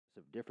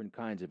of different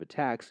kinds of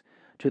attacks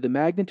to the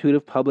magnitude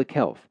of public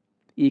health,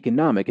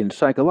 economic, and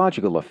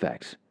psychological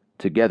effects,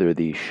 together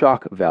the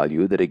shock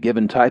value that a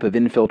given type of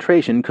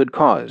infiltration could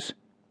cause.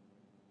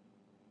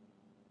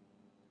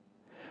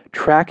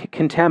 Track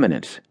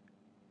contaminants.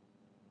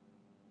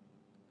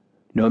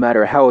 No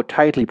matter how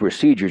tightly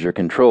procedures are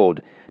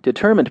controlled,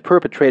 determined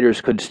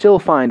perpetrators could still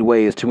find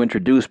ways to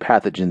introduce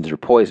pathogens or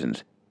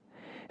poisons,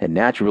 and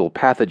natural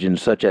pathogens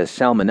such as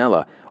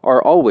salmonella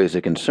are always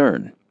a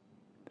concern.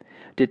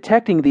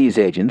 Detecting these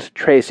agents,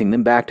 tracing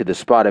them back to the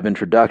spot of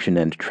introduction,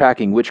 and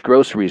tracking which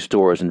grocery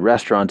stores and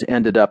restaurants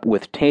ended up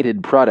with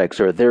tainted products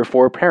are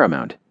therefore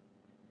paramount.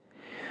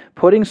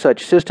 Putting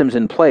such systems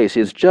in place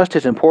is just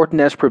as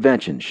important as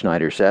prevention,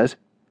 Schneider says.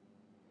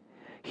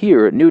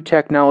 Here, new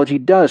technology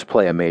does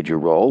play a major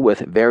role, with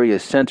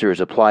various sensors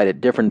applied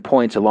at different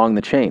points along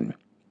the chain.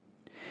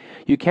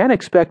 You can't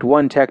expect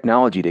one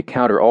technology to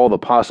counter all the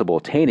possible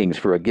taintings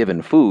for a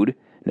given food,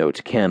 notes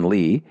Ken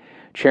Lee,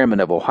 chairman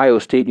of Ohio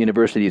State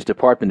University's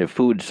Department of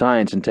Food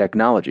Science and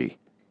Technology.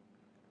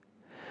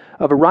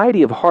 A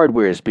variety of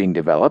hardware is being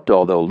developed,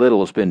 although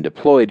little has been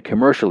deployed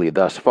commercially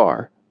thus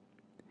far.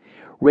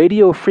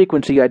 Radio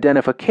frequency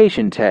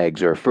identification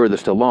tags are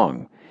furthest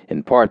along,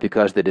 in part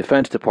because the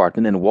Defense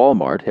Department and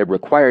Walmart have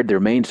required their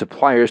main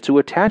suppliers to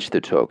attach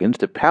the tokens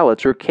to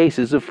pallets or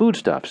cases of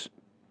foodstuffs.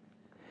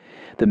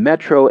 The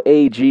Metro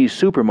AG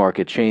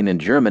supermarket chain in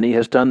Germany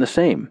has done the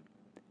same.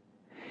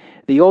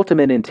 The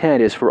ultimate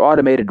intent is for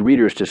automated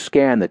readers to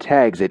scan the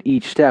tags at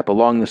each step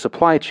along the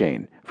supply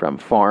chain, from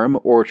farm,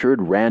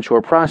 orchard, ranch,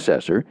 or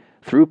processor,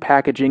 through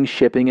packaging,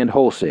 shipping, and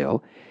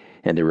wholesale,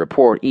 and to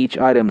report each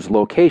item's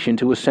location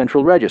to a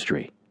central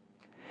registry.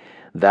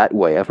 That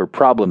way, if a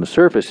problem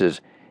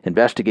surfaces,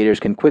 investigators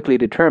can quickly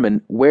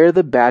determine where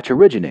the batch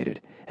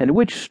originated and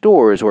which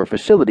stores or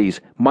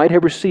facilities might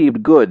have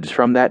received goods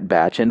from that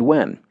batch and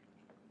when.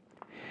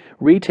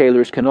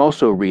 Retailers can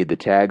also read the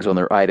tags on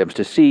their items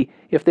to see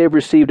if they've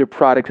received a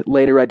product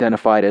later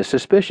identified as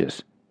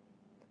suspicious.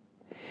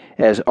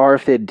 As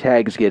RFID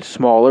tags get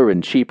smaller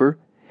and cheaper,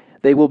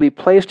 they will be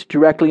placed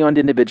directly on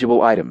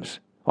individual items,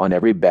 on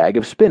every bag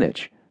of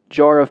spinach,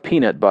 jar of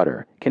peanut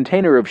butter,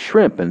 container of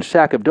shrimp, and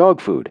sack of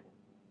dog food.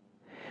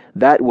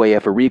 That way,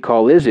 if a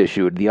recall is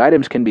issued, the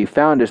items can be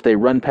found as they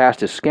run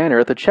past a scanner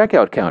at the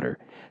checkout counter,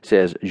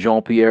 says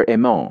Jean-Pierre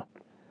Aimant,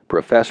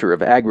 professor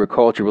of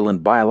agricultural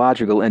and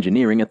biological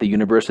engineering at the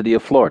University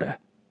of Florida.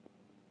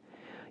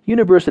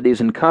 Universities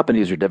and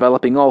companies are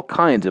developing all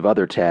kinds of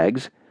other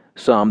tags,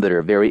 some that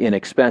are very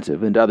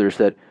inexpensive and others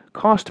that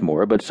cost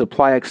more but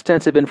supply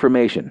extensive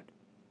information.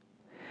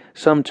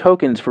 Some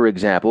tokens, for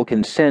example,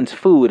 can sense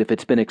food if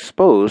it's been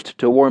exposed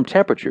to warm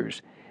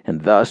temperatures,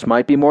 and thus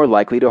might be more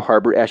likely to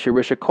harbor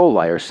Escherichia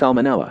coli or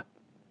salmonella.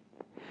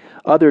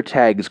 Other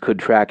tags could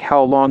track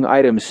how long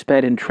items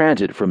spent in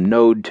transit from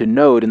node to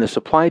node in the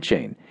supply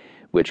chain,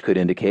 which could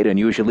indicate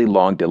unusually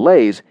long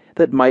delays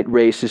that might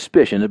raise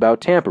suspicion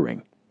about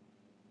tampering.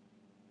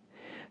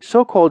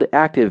 So-called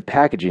active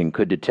packaging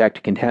could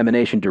detect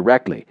contamination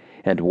directly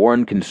and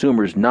warn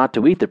consumers not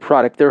to eat the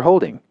product they're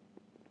holding.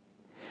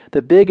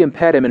 The big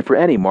impediment for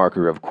any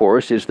marker, of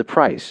course, is the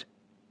price.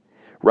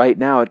 Right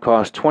now it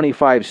costs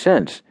 25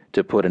 cents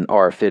to put an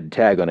RFID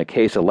tag on a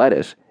case of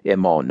lettuce,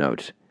 Aimant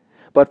notes.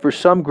 But for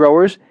some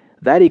growers,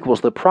 that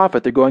equals the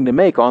profit they're going to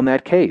make on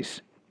that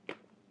case.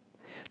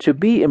 To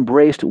be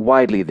embraced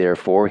widely,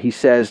 therefore, he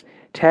says,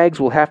 tags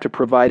will have to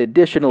provide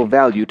additional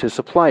value to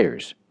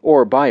suppliers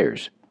or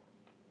buyers.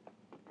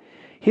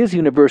 His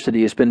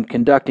university has been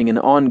conducting an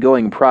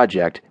ongoing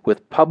project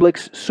with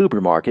Publix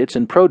supermarkets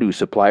and produce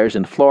suppliers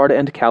in Florida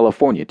and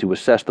California to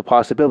assess the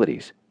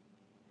possibilities.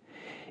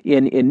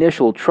 In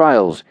initial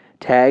trials,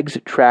 tags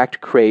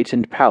tracked crates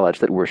and pallets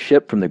that were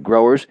shipped from the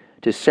growers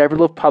to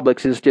several of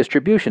Publix's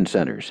distribution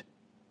centers.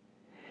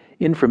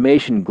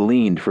 Information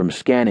gleaned from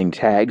scanning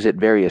tags at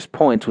various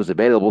points was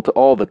available to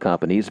all the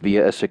companies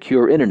via a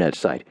secure internet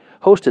site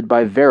hosted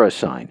by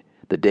VeriSign,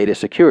 the data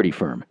security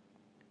firm.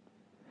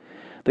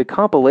 The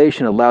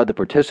compilation allowed the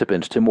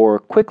participants to more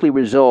quickly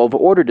resolve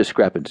order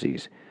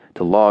discrepancies,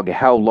 to log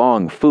how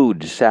long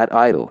food sat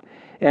idle,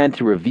 and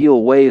to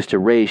reveal ways to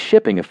raise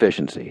shipping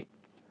efficiency.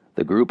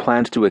 The group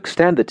plans to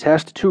extend the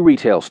test to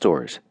retail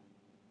stores.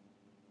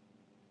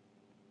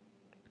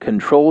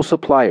 Control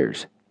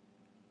suppliers.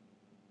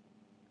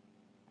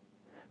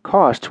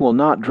 Costs will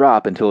not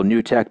drop until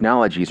new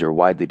technologies are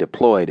widely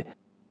deployed,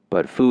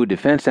 but food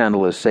defense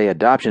analysts say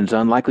adoption is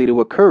unlikely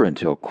to occur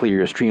until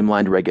clear,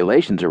 streamlined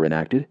regulations are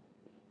enacted.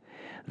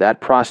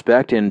 That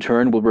prospect, in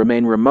turn, will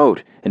remain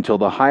remote until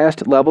the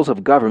highest levels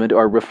of government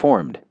are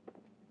reformed.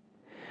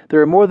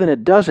 There are more than a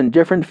dozen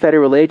different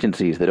federal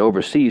agencies that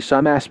oversee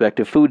some aspect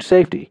of food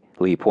safety,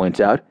 Lee points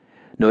out,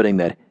 noting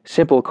that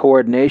simple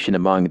coordination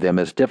among them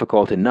is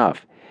difficult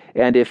enough,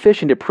 and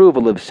efficient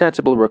approval of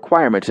sensible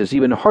requirements is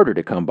even harder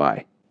to come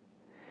by.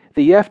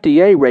 The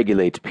FDA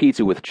regulates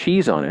pizza with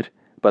cheese on it,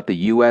 but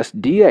the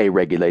USDA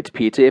regulates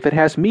pizza if it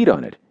has meat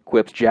on it,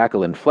 quips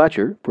Jacqueline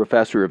Fletcher,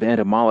 professor of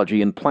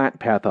entomology and plant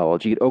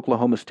pathology at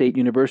Oklahoma State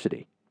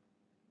University.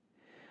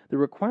 The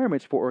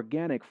requirements for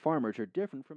organic farmers are different from